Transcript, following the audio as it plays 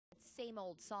same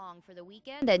old song for the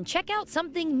weekend and check out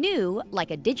something new like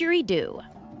a didgeridoo.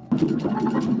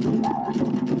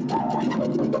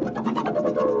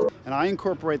 And I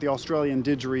incorporate the Australian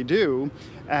didgeridoo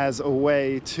as a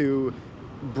way to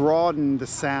broaden the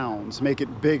sounds, make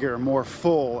it bigger, more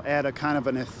full, add a kind of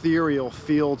an ethereal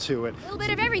feel to it. A little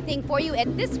bit of everything for you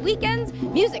at this weekend's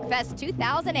Music Fest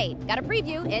 2008. Got a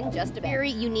preview in just a bit. Very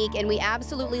unique, and we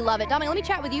absolutely love it. Dominic, let me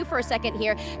chat with you for a second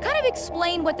here. Kind of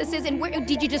explain what this is, and where,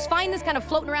 did you just find this kind of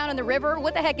floating around in the river?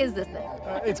 What the heck is this thing?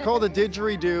 It's called a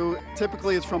didgeridoo.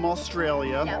 Typically it's from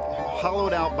Australia,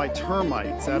 hollowed out by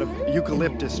termites out of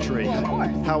eucalyptus tree.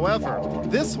 However,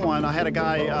 this one, I had a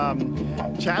guy,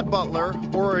 Chad Butler,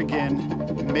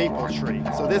 Oregon maple tree.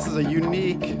 So this is a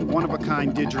unique,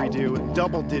 one-of-a-kind didgeridoo,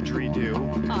 double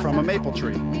didgeridoo from a maple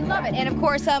tree. We love it. And of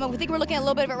course, I think we're looking at a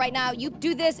little bit of it right now. You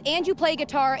do this and you play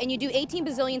guitar and you do 18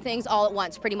 bazillion things all at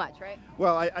once, pretty much, right?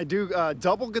 Well, I do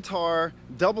double guitar,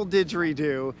 double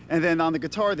didgeridoo, and then on the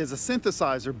guitar there's a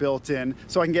synthesizer built in,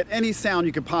 so I can get any sound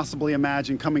you could possibly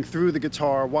imagine coming through the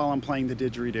guitar while I'm playing the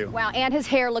didgeridoo. Wow, and his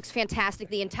hair looks fantastic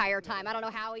the entire time. I don't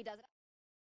know how he does it.